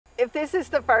If this is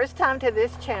the first time to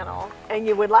this channel and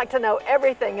you would like to know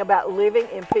everything about living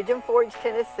in Pigeon Forge,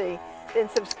 Tennessee, then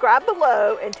subscribe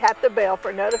below and tap the bell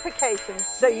for notifications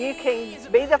so you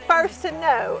can be the first to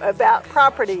know about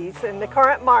properties in the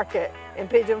current market in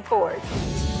Pigeon Forge.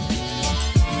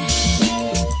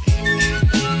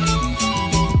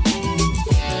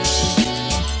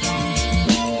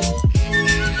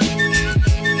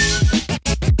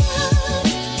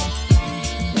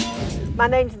 My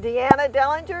name's Deanna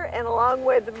Dellinger, and along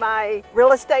with my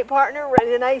real estate partner,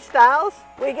 Renee Stiles,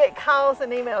 we get calls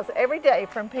and emails every day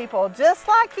from people just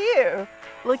like you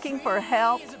looking for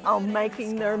help on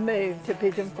making their move to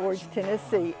Pigeon Forge,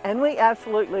 Tennessee, and we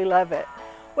absolutely love it.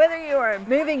 Whether you are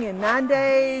moving in 9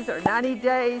 days or 90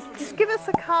 days, just give us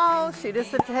a call, shoot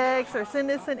us a text, or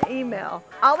send us an email.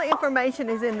 All the information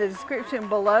is in the description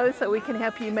below so we can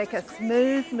help you make a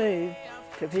smooth move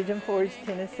to Pigeon Forge,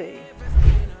 Tennessee.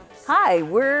 Hi,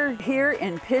 we're here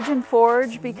in Pigeon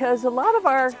Forge because a lot of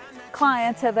our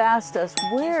clients have asked us,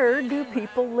 where do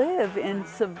people live in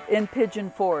Pigeon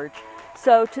Forge?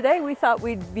 So today we thought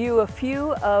we'd view a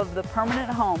few of the permanent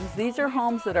homes. These are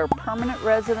homes that are permanent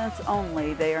residents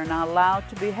only. They are not allowed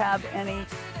to have any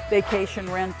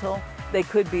vacation rental. They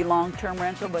could be long-term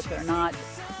rental, but they're not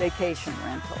vacation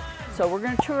rental. So we're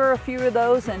going to tour a few of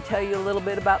those and tell you a little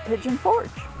bit about Pigeon Forge.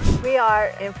 We are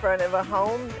in front of a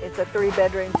home. It's a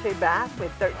 3-bedroom, 2-bath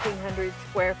with 1,300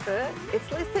 square foot. It's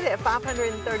listed at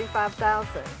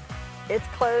 $535,000. It's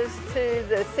close to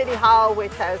the City Hall,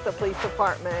 which has the police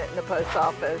department and the post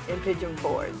office in Pigeon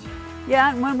Forge. Yeah,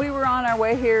 and when we were on our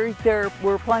way here, there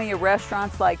were plenty of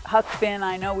restaurants like Huck Finn.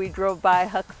 I know we drove by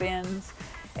Huck Finn's,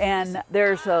 and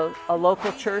there's a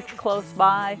local church close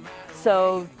by.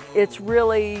 So it's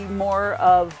really more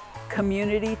of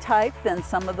community type than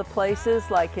some of the places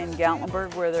like in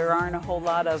Gatlinburg where there aren't a whole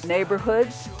lot of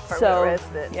neighborhoods. Permanent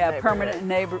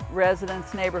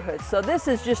residence neighborhoods. So this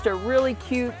is just a really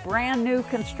cute, brand new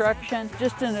construction,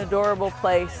 just an adorable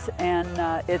place, and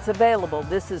it's available.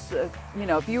 This is, you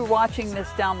know, if you're watching this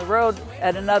down the road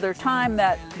at another time,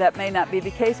 that may not be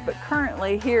the case, but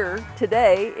currently here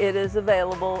today it is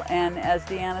available, and as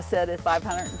Deanna said, it's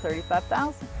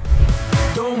 $535,000.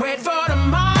 Don't wait for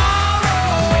tomorrow.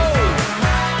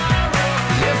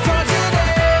 Live for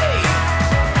today.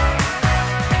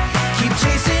 Keep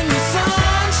chasing the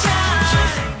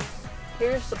sunshine.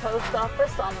 Here's the post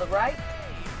office on the right,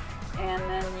 and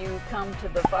then you come to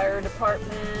the fire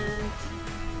department,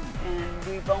 and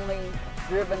we've only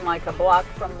driven like a block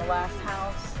from the last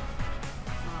house,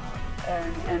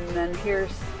 and then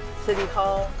here's City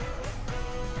Hall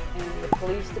and the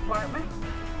police department.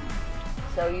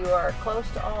 So you are close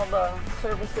to all the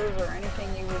services or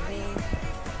anything you would need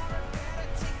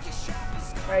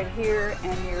right here,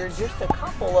 and you're just a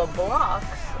couple of blocks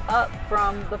up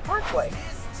from the parkway.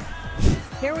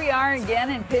 Here we are again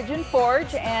in Pigeon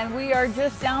Forge, and we are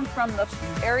just down from the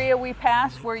area we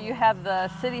passed where you have the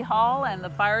City Hall and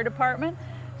the fire department.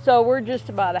 So we're just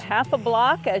about a half a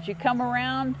block as you come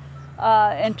around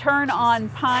and turn on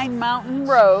Pine Mountain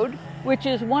Road, which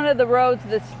is one of the roads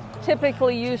that's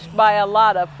typically used by a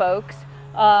lot of folks.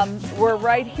 We're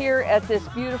right here at this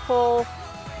beautiful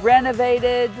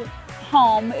renovated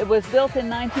home. It was built in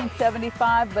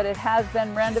 1975, but it has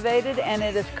been renovated, and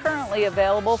it is currently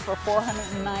available for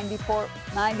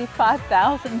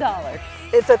 $495,000.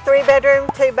 It's a 3-bedroom,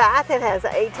 2-bath. It has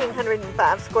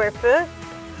 1,805 square foot.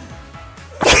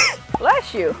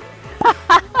 Bless you.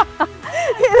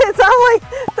 It is only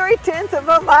 3/10 of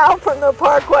a mile from the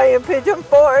parkway in Pigeon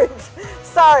Forge.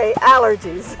 Sorry,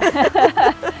 allergies.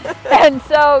 And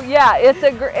so, yeah, it's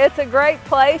a great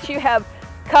place. You have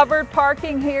covered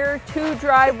parking here, 2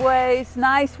 driveways,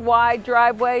 nice wide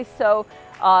driveways, so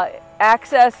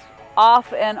access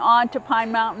off and on to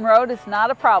Pine Mountain Road is not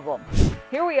a problem.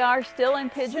 Here we are still in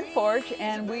Pigeon Forge,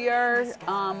 and we are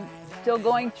still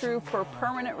going through for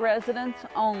permanent residents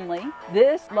only.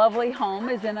 This lovely home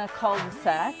is in a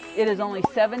cul-de-sac. It is only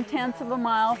 7/10 of a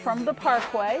mile from the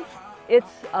parkway.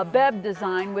 It's a Beb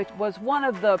design, which was one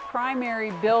of the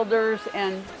primary builders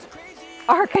and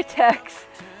architects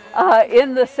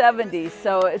in the 70s.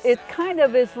 So it kind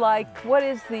of is like, what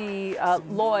is the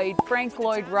Frank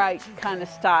Lloyd Wright kind of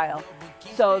style.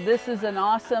 So this is an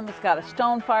awesome, it's got a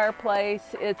stone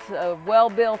fireplace, it's a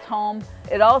well-built home.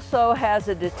 It also has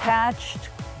a detached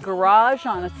garage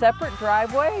on a separate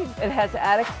driveway. It has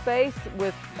attic space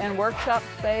and workshop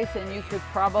space, and you could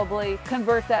probably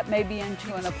convert that maybe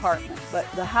into an apartment. But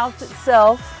the house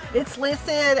itself, it's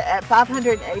listed at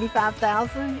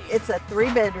 $585,000. It's a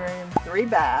 3-bedroom,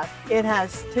 3-bath. It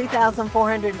has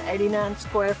 2,489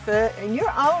 square foot, and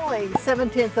you're only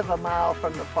 7/10 of a mile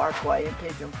from the parkway in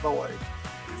Pigeon Forge.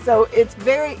 So it's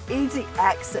very easy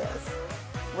access.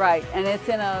 Right, and it's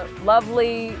in a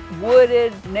lovely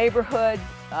wooded neighborhood.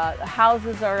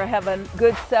 Houses have a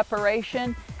good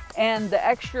separation, and the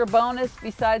extra bonus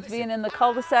besides being in the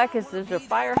cul-de-sac is there's a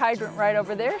fire hydrant right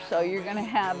over there, so you're going to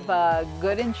have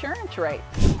good insurance rates.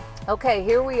 Okay,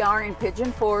 here we are in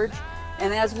Pigeon Forge,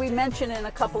 and as we mentioned in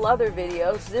a couple other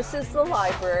videos, this is the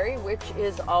library, which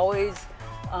is always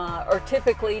or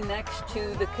typically next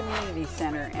to the community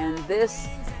center, and this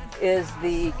is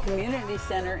the community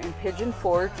center in Pigeon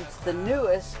Forge. It's the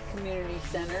newest community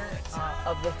center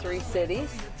of the 3 cities,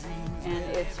 and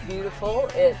it's beautiful.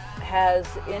 It has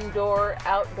indoor,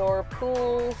 outdoor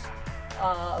pools,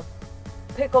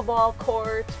 pickleball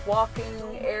courts,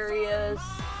 walking areas,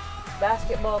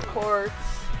 basketball courts,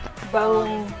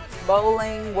 bowling,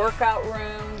 workout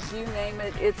rooms, you name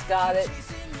it, it's got it.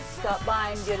 Stop by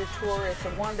and get a tour. It's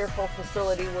a wonderful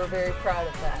facility. We're very proud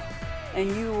of that. And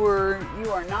you are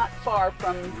not far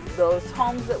from those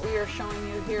homes that we are showing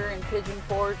you here in Pigeon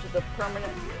Forge. The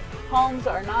permanent homes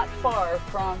are not far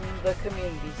from the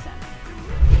community center.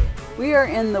 We are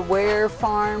in the Ware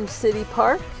Farm City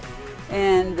Park,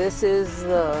 and this is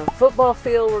the football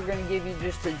field. We're going to give you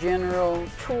just a general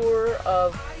tour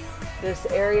of this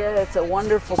area. It's a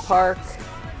wonderful park,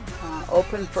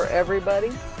 open for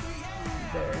everybody.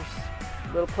 There's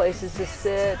little places to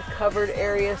sit, covered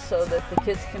areas so that the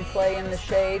kids can play in the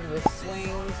shade with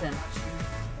swings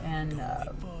and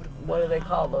what do they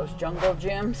call those, jungle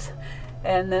gyms.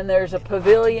 And then there's a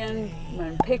pavilion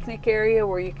and picnic area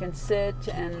where you can sit,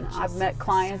 and I've met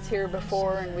clients here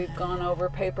before and we've gone over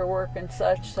paperwork and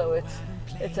such, so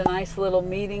it's a nice little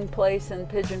meeting place in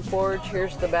Pigeon Forge.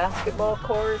 Here's the basketball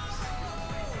courts,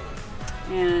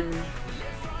 and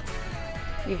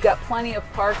you've got plenty of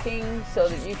parking so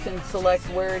that you can select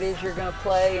where it is you're going to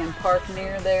play and park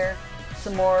near there.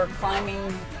 Some more climbing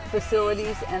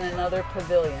facilities and another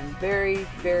pavilion. Very,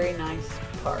 very nice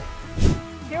park.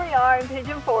 Here we are in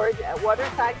Pigeon Forge at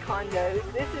Waterside Condos.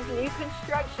 This is new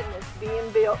construction that's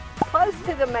being built close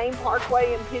to the main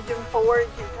parkway in Pigeon Forge.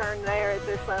 You turn there at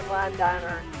the Sunline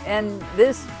Diner. And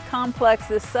this complex,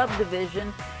 this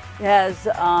subdivision, has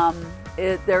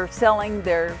they're selling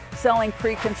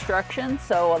pre-construction,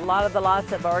 so a lot of the lots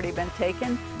have already been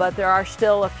taken, but there are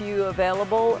still a few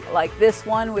available, like this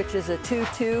one, which is a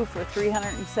 2-2 for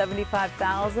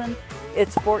 $375,000.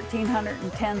 It's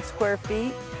 1,410 square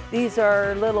feet. These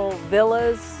are little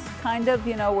villas, kind of,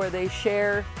 you know, where they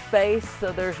share space,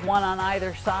 so there's one on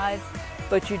either side,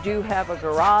 but you do have a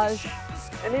garage.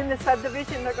 And in the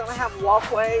subdivision, they're going to have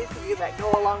walkways that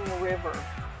go along the river.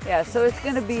 Yeah, so it's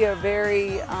going to be a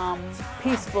very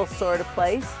peaceful sort of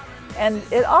place. And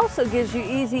it also gives you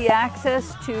easy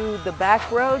access to the back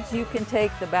roads. You can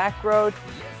take the back road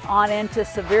on into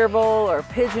Sevierville or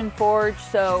Pigeon Forge,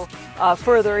 so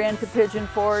further into Pigeon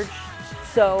Forge.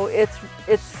 So it's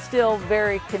still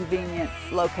very convenient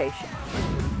location.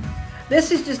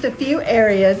 This is just a few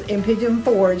areas in Pigeon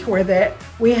Forge where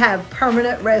we have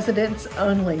permanent residents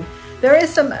only. There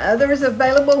is some others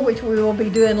available which we will be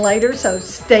doing later, so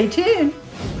stay tuned.